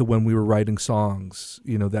to when we were writing songs,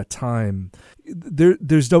 that time.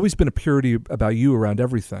 There's always been a purity about you around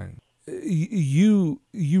everything. You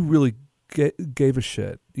really gave a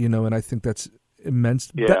shit, and I think that's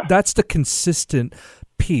immense. Yeah. That's the consistent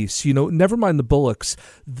piece, never mind the Bullocks.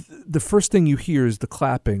 The first thing you hear is the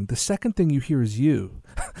clapping. The second thing you hear is you.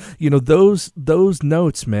 Those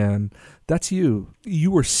notes, man, that's you. You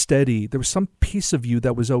were steady. There was some piece of you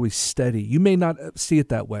that was always steady. You may not see it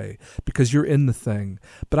that way because you're in the thing,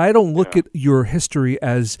 but I don't look at your history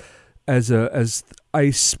as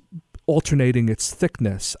ice alternating its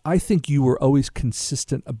thickness. I think you were always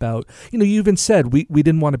consistent about, you even said we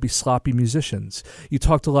didn't want to be sloppy musicians. You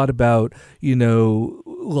talked a lot about,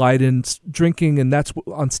 Lydon's drinking, and that's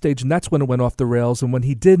on stage, and that's when it went off the rails. And when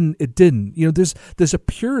he didn't, it didn't. There's a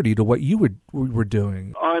purity to what you were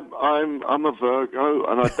doing. I'm a Virgo,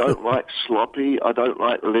 and I don't like sloppy. I don't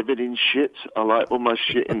like living in shit. I like all my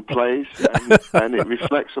shit in place, and it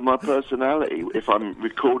reflects on my personality. If I'm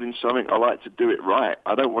recording something, I like to do it right.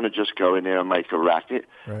 I don't want to just go in there and make a racket.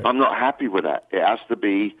 Right. I'm not happy with that. It has to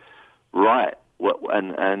be right.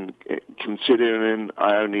 And considering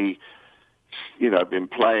I only, been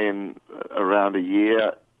playing around a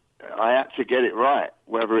year, I had to get it right.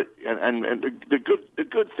 Whether it and the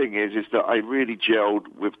good thing is that I really gelled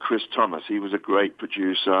with Chris Thomas. He was a great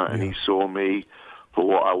producer, and he saw me for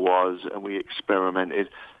what I was, and we experimented.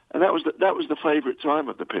 And that was the favorite time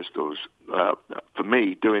of the Pistols for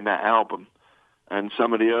me, doing that album and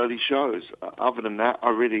some of the early shows. Other than that, I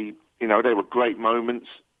really, they were great moments,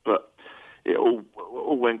 but it all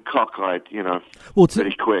went cockeyed,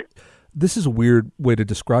 pretty quick. This is a weird way to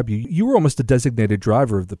describe you. You were almost a designated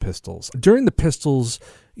driver of the Pistols. During the Pistols,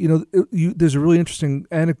 there's a really interesting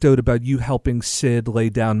anecdote about you helping Sid lay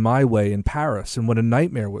down My Way in Paris, and what a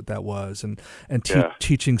nightmare what that was, and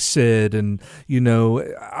teaching Sid. And,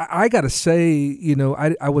 I got to say,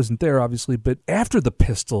 I wasn't there, obviously, but after the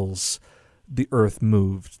Pistols, the earth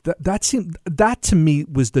moved. That to me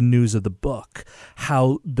was the news of the book,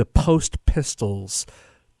 how the post-Pistols,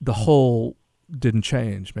 the whole didn't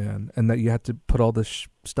change, man, and that you had to put all this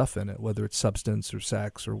stuff in it, whether it's substance or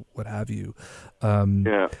sex or what have you.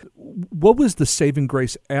 What was the saving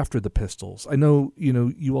grace after the Pistols? I know,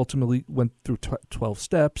 you ultimately went through 12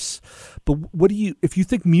 steps, but if you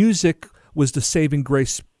think music was the saving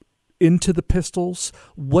grace into the Pistols,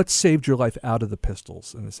 what saved your life out of the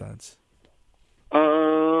Pistols, in a sense?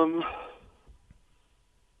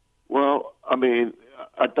 Well, I mean,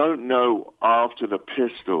 I don't know after the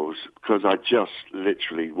Pistols, because I just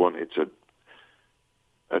literally wanted to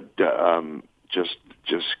just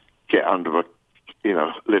get under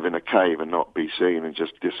live in a cave and not be seen and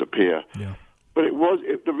just disappear. Yeah. But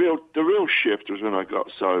the real shift was when I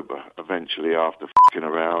got sober eventually, after f***ing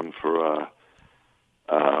around for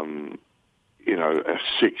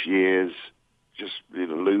 6 years, just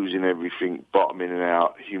losing everything, bottoming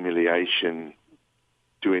out, humiliation,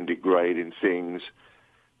 doing degrading things,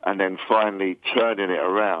 and then finally turning it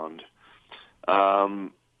around.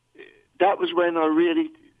 That was when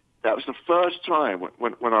that was the first time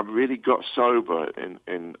when I really got sober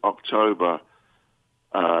in October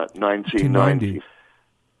 1990.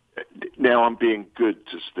 Now I'm being good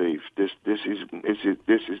to Steve. This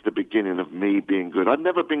is the beginning of me being good. I'd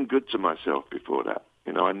never been good to myself before that.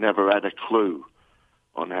 I never had a clue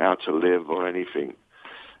on how to live or anything.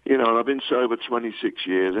 And I've been sober 26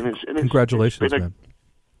 years, and it's congratulations, man.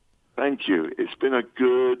 Thank you. It's been a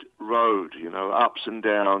good road, ups and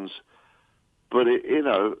downs, but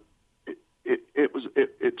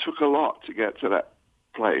it took a lot to get to that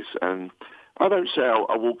place. And I don't say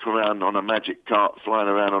I walk around on a magic flying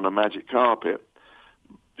around on a magic carpet.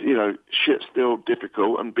 You know, shit's still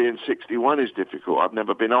difficult, and being 61 is difficult. I've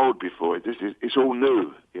never been old before. It's all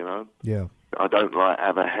new, you know. Yeah. I don't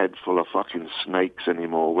have a head full of fucking snakes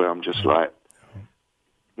anymore, where I'm just want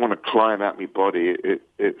to climb at my body.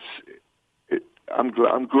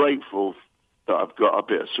 I'm grateful that I've got a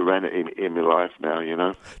bit of serenity in my life now, you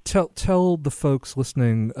know. Tell the folks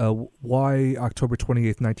listening why October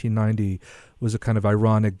 28th, 1990 was a kind of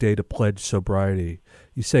ironic day to pledge sobriety.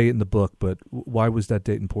 You say it in the book, but why was that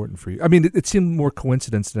date important for you? I mean, it seemed more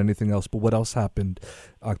coincidence than anything else, but what else happened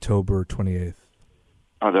October 28th?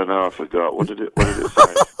 I don't know. I forgot. What did it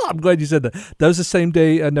say? I'm glad you said that. That was the same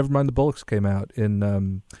day Nevermind the Bollocks came out in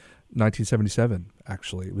 1977,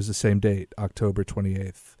 actually. It was the same date, October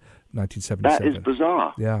 28th, 1977. That is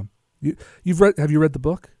bizarre. Yeah. Have you read the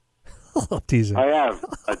book? I'm teasing. I have.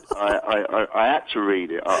 I had to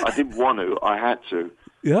read it. I didn't want to. I had to.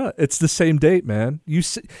 Yeah, it's the same date, man. You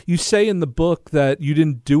say in the book that you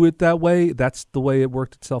didn't do it that way. That's the way it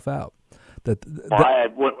worked itself out.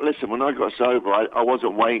 Listen, when I got sober, I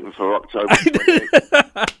wasn't waiting for October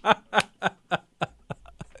 28th.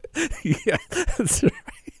 Yeah, that's right.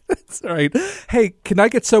 That's right. Hey, can I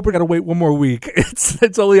get sober? Got to wait one more week.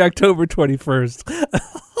 It's only October 21st.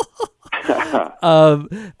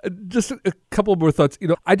 Just a couple more thoughts. You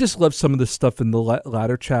know, I just love some of the stuff in the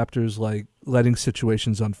latter chapters, like letting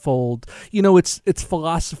situations unfold. You know, it's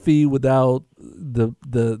philosophy without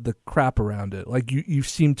the crap around it. Like you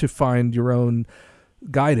seem to find your own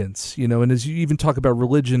guidance, you know, and as you even talk about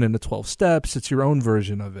religion and the 12 steps, it's your own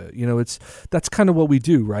version of it. You know, that's kind of what we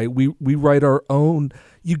do, right? We write our own.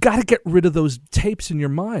 You got to get rid of those tapes in your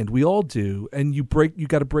mind. We all do, and you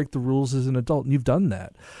got to break the rules as an adult, and you've done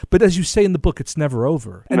that. But as you say in the book, it's never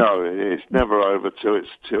over. No, it's never over till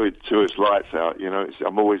it's lights out. You know,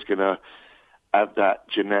 I'm always gonna have that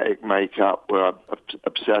genetic makeup where I'm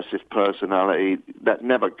obsessive personality that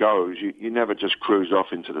never goes. You never just cruise off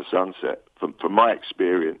into the sunset. From my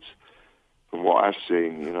experience, from what I've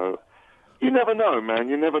seen, you know, you never know, man.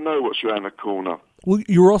 You never know what's around the corner. Well,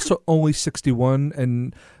 you're also only 61,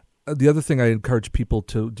 and the other thing I encourage people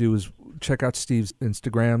to do is check out Steve's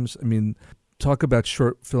Instagrams. I mean, talk about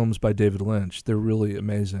short films by David Lynch. They're really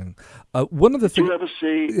amazing. One of the things. Did you ever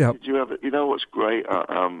see? Yeah. Did you ever? You know what's great,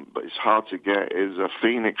 but it's hard to get is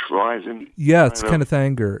Phoenix Rising. Yeah, it's Kenneth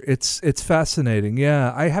Anger. It's fascinating.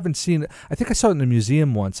 Yeah, I haven't seen it. I think I saw it in a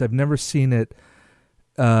museum once. I've never seen it.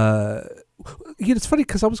 It's funny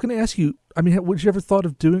because I was going to ask you. I mean, would you ever thought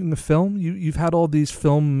of doing a film? You've had all these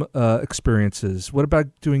film experiences. What about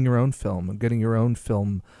doing your own film and getting your own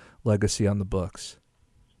film legacy on the books?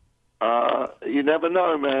 You never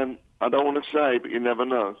know, man. I don't want to say, but you never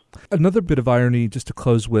know. Another bit of irony, just to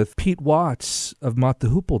close with, Pete Watts of Mott the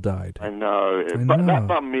Hoople died. I know. That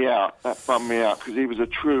bummed me out. Because he was a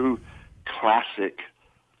true classic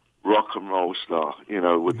rock and roll star. You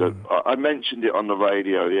know, I mentioned it on the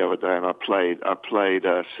radio the other day, and I played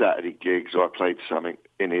Saturday gigs, or I played something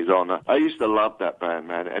in his honor. I used to love that band,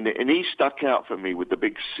 man, and he stuck out for me with the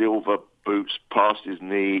big silver boots past his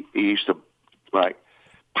knee. He used to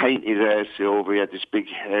paint his hair silver. He had this big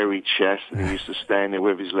hairy chest, and he used to stand there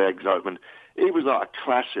with his legs open. He was like a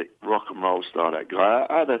classic rock and roll star, that guy.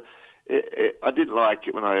 I didn't like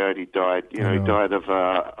it when I heard he died. You know, he died of,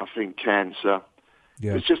 I think, cancer.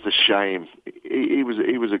 Yeah. It's just a shame. He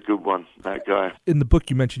was a good one, that guy. In the book,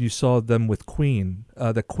 you mentioned you saw them with Queen.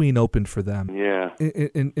 That Queen opened for them. Yeah.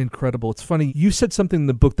 Incredible. It's funny. You said something in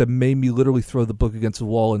the book that made me literally throw the book against the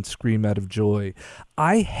wall and scream out of joy.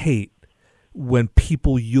 I hate when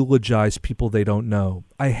people eulogize people they don't know.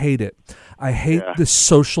 I hate it. I hate this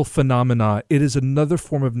social phenomena. It is another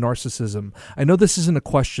form of narcissism. I know this isn't a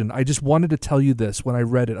question. I just wanted to tell you this when I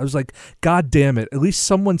read it. I was like, God damn it. At least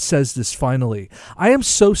someone says this finally. I am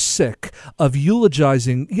so sick of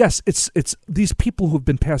eulogizing. Yes, it's these people who have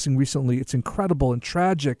been passing recently. It's incredible and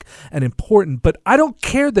tragic and important, but I don't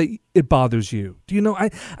care that it bothers you. Do you know?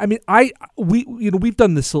 We've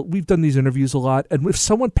done this. We've done these interviews a lot, and if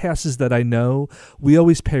someone passes that I know, we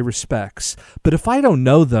always pay respects. But if I don't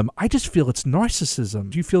know them, I just feel it's narcissism.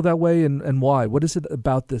 Do you feel that way, and why? What is it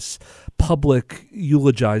about this public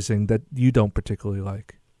eulogizing that you don't particularly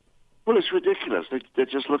like? Well, it's ridiculous. They're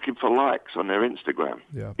just looking for likes on their Instagram.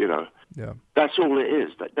 Yeah. You know. Yeah. That's all it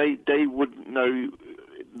is. They wouldn't know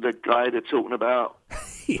the guy they're talking about.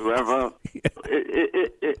 Whoever.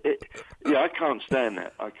 I can't stand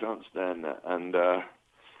that. And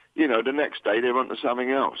the next day they're onto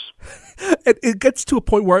something else. It gets to a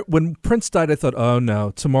point where when Prince died, I thought, oh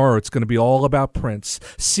no, tomorrow it's going to be all about Prince.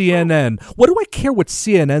 CNN. What do I care what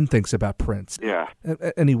CNN thinks about Prince? Yeah.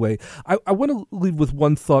 Anyway, I want to leave with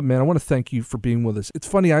one thought, man. I want to thank you for being with us. It's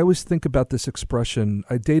funny, I always think about this expression.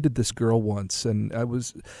 I dated this girl once, and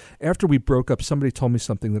after we broke up, somebody told me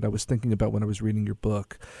something that I was thinking about when I was reading your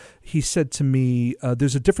book. He said to me,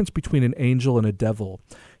 there's a difference between an angel and a devil.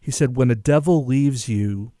 He said, when a devil leaves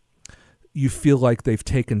you, you feel like they've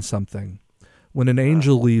taken something. When an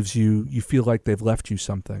angel leaves you, you feel like they've left you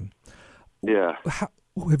something. Yeah.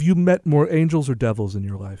 Have you met more angels or devils in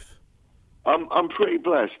your life? I'm pretty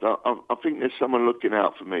blessed. I think there's someone looking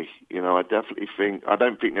out for me. I definitely think, I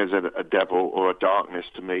don't think there's a devil or a darkness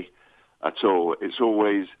to me at all.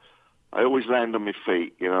 I always land on my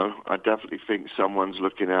feet, I definitely think someone's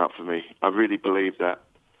looking out for me. I really believe that.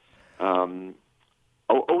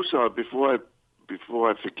 Also, before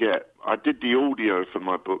I forget, I did the audio for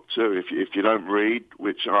my book too. If you don't read,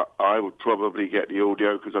 which I would probably get the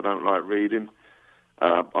audio because I don't like reading,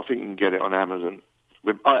 I think you can get it on Amazon.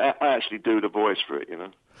 I actually do the voice for it,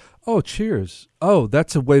 Oh, cheers. Oh,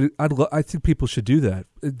 that's a way I think people should do that.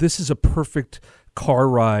 This is a perfect car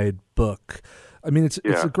ride book. I mean, it's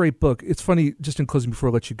a great book. It's funny, just in closing before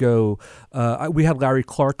I let you go, we had Larry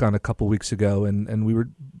Clark on a couple weeks ago, and we were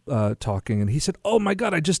talking, and he said, oh my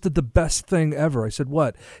God, I just did the best thing ever. I said,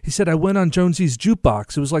 what? He said, I went on Jonesy's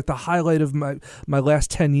Jukebox. It was like the highlight of my last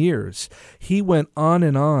 10 years. He went on,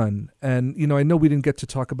 and I know we didn't get to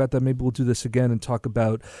talk about that. Maybe we'll do this again and talk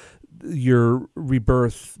about your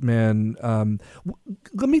rebirth, man.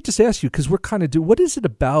 Let me just ask you, because we're kind of what is it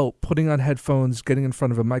about putting on headphones, getting in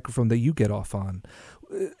front of a microphone that you get off on?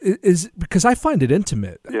 Because I find it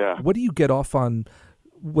intimate. Yeah. What do you get off on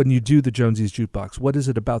when you do the Jonesy's Jukebox? What is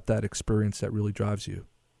it about that experience that really drives you?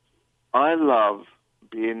 I love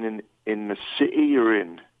being in the city you're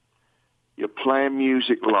in. You're playing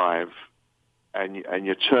music live, and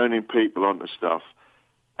you're turning people onto stuff.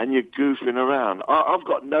 And you're goofing around. I've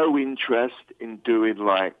got no interest in doing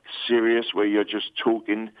like serious where you're just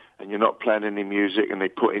talking and you're not playing any music and they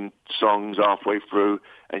put in songs halfway through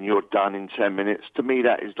and you're done in 10 minutes. To me,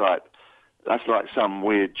 that's like some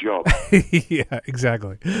weird job. Yeah,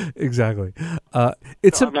 exactly. I'm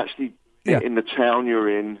actually in the town you're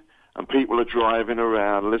in and people are driving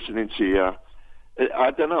around listening to you. I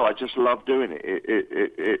don't know. I just love doing it.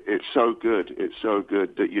 It's so good. It's so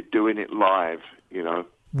good that you're doing it live,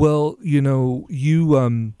 Well,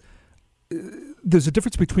 there's a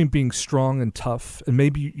difference between being strong and tough, and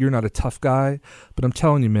maybe you're not a tough guy, but I'm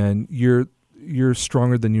telling you, man, you're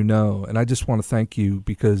stronger than you know, and I just want to thank you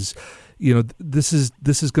because, this is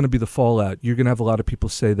going to be the fallout. You're going to have a lot of people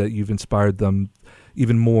say that you've inspired them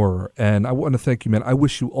even more, and I want to thank you, man. I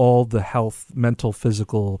wish you all the health, mental,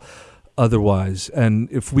 physical, otherwise, and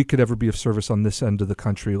if we could ever be of service on this end of the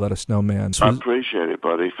country, let us know, man. I appreciate it,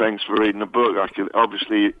 buddy. Thanks for reading the book.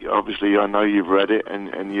 Obviously, I know you've read it,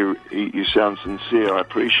 and you sound sincere. I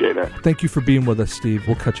appreciate that. Thank you for being with us, Steve.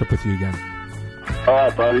 We'll catch up with you again. All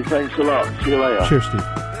right, buddy. Thanks a lot. See you later. Cheers, Steve.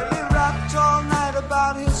 He rapped all night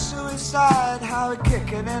about his suicide, how he'd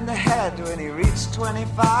kick it in the head when he reached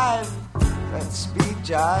 25. That speed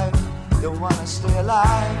jive, don't want to stay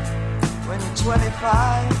alive when you're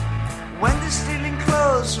 25. Wendy's stealing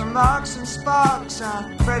clothes from Marks and Sparks,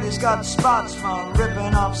 and Freddy's got spots from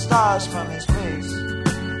ripping off stars from his face.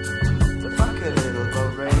 The funky little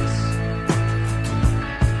boat race.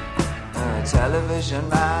 The television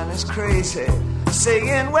man is crazy,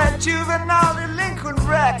 singing wet juvenile delinquent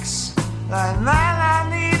wrecks. Like, man, I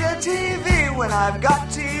need a TV when I've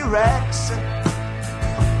got T-Rex.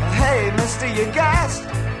 Hey, mister, you gassed?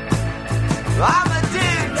 I'm a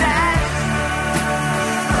dude, Dad.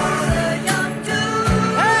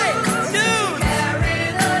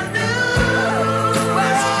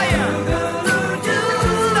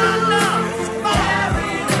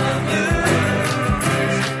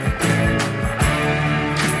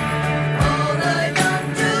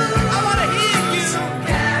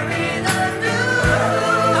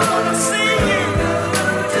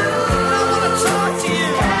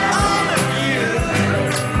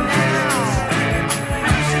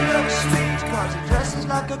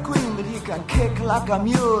 Kick like a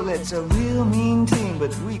mule, it's a real mean team,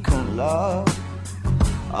 but we can love.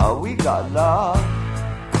 Oh, we got love.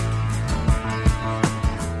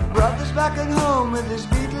 Brother's back at home with his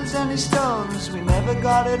Beatles and his Stones. We never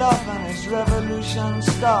got it off and his revolution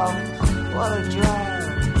stopped. What a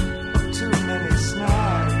drag, too many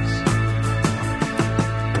snags.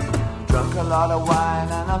 Drunk a lot of wine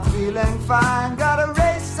and I'm feeling fine. Gotta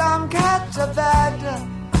race some cat to bed.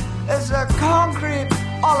 There's a concrete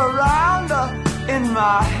all around in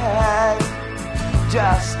my head,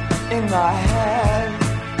 just in my head.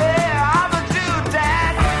 Hey, I'm a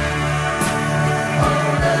doodad.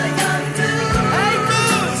 Oh, the young dude. Hey,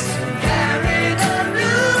 dudes, carry the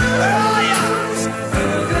news. Oh, yeah.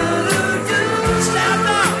 Boogaloo-doo, stand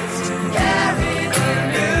up. Carry the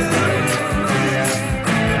news.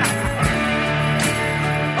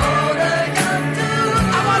 Oh, the young dude.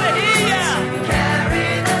 I want to hear ya. Carry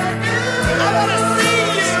the news. I want to see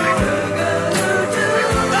you.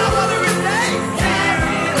 Boogaloo-doo. I want to relate.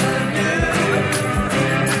 Carry the news.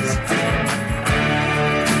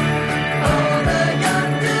 Oh, the young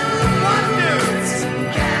dude. What news?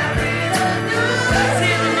 Carry the news. Let's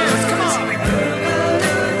hear the news. Come on.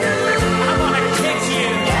 Boogaloo-doo. I want to kick you.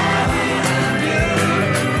 Carry the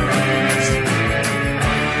news.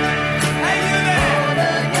 Hey, you there. Oh,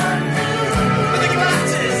 the young dude. With the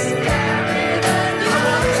glasses. Carry the news. I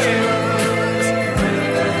want you.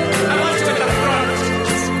 I want you at the front.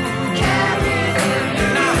 Carry the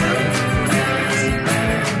news.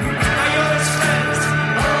 Now you're his friends.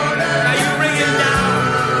 Now you bring him down.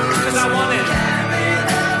 Because I want it.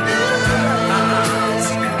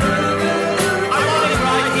 I want it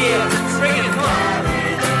right here. Bring it. Come on.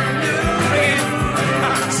 Bring it.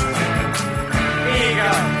 Here you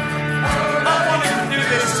go. I wanted to do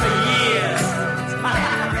this for years.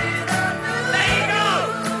 There you go.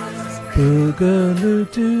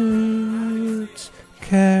 Boogaloo dudes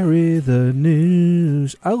carry the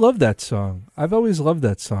news. I love that song. I've always loved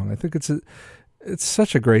that song. I think it's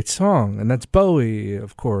such a great song, and that's Bowie,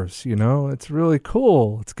 of course. You know, it's really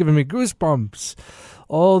cool. It's giving me goosebumps.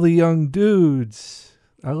 All the young dudes.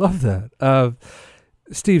 I love that.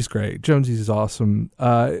 Steve's great. Jonesy's awesome.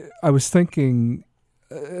 I was thinking,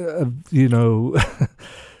 this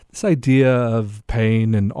idea of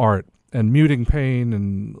pain and art, and muting pain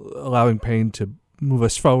and allowing pain to move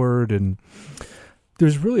us forward. And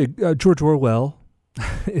there's really George Orwell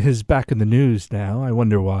is back in the news now. I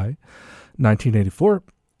wonder why. 1984.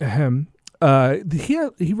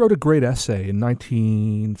 He wrote a great essay in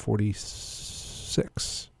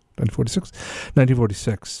 1946.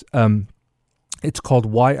 It's called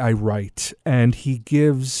Why I Write, and he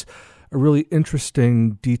gives a really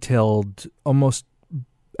interesting, detailed, almost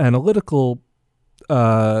analytical,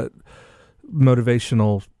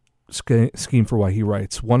 motivational scheme for why he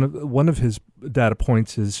writes. One of his data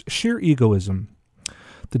points is sheer egoism,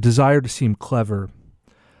 the desire to seem clever.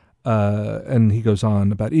 And he goes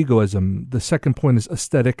on about egoism. The second point is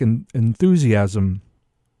aesthetic and enthusiasm.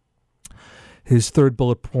 His third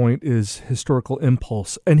bullet point is historical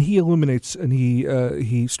impulse, and he illuminates and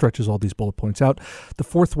he stretches all these bullet points out. The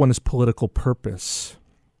fourth one is political purpose.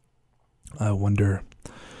 I wonder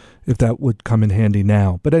if that would come in handy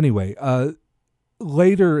now. But anyway,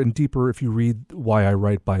 later and deeper, if you read Why I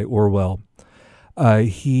Write by Orwell,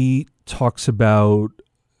 he talks about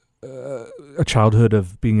a childhood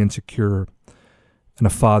of being insecure and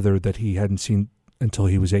a father that he hadn't seen until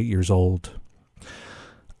he was 8 years old.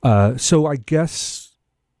 So I guess,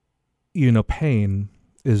 pain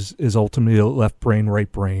is ultimately a left brain,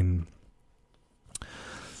 right brain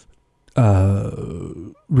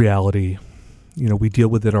reality. We deal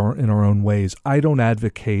with it in our own ways. I don't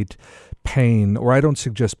advocate pain, or I don't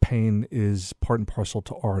suggest pain is part and parcel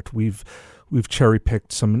to art. We've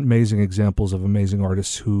cherry-picked some amazing examples of amazing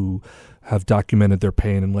artists who have documented their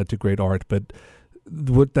pain and led to great art, but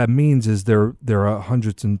what that means is there are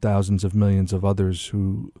hundreds and thousands of millions of others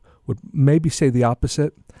who would maybe say the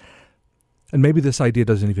opposite, and maybe this idea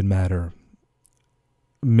doesn't even matter.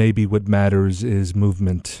 Maybe what matters is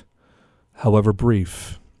movement, however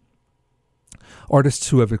brief. Artists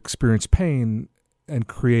who have experienced pain and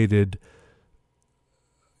created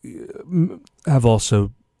have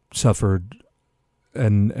also suffered,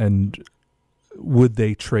 and would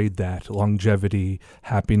they trade that longevity,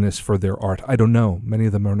 happiness for their art? I don't know. Many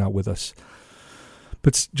of them are not with us.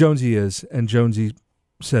 But Jonesy is, and Jonesy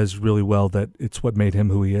says really well that it's what made him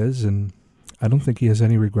who he is, and I don't think he has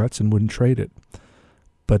any regrets and wouldn't trade it.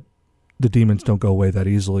 But the demons don't go away that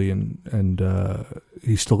easily, and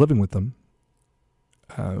he's still living with them.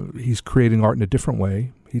 He's creating art in a different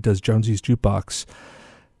way. He does Jonesy's Jukebox.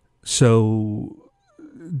 So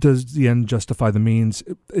does the end justify the means?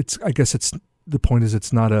 The point is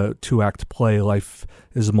it's not a 2-act play. Life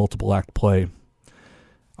is a multiple-act play.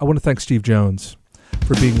 I want to thank Steve Jones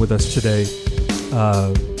for being with us today.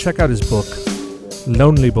 Check out his book,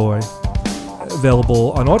 Lonely Boy,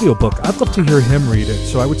 available on audiobook. I'd love to hear him read it,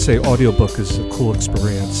 so I would say audiobook is a cool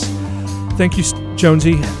experience. Thank you,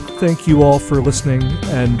 Jonesy. Thank you all for listening,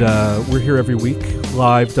 and we're here every week,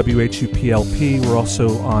 live, WHUPLP. We're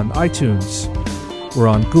also on iTunes, We're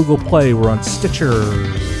on Google Play. We're on Stitcher.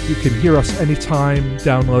 You can hear us anytime.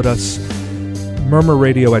 Download us.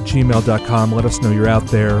 murmurradio@gmail.com. Let us know you're out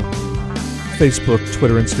there. Facebook,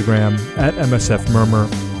 Twitter, Instagram, @MSF Murmur.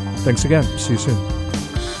 Thanks again. See you soon.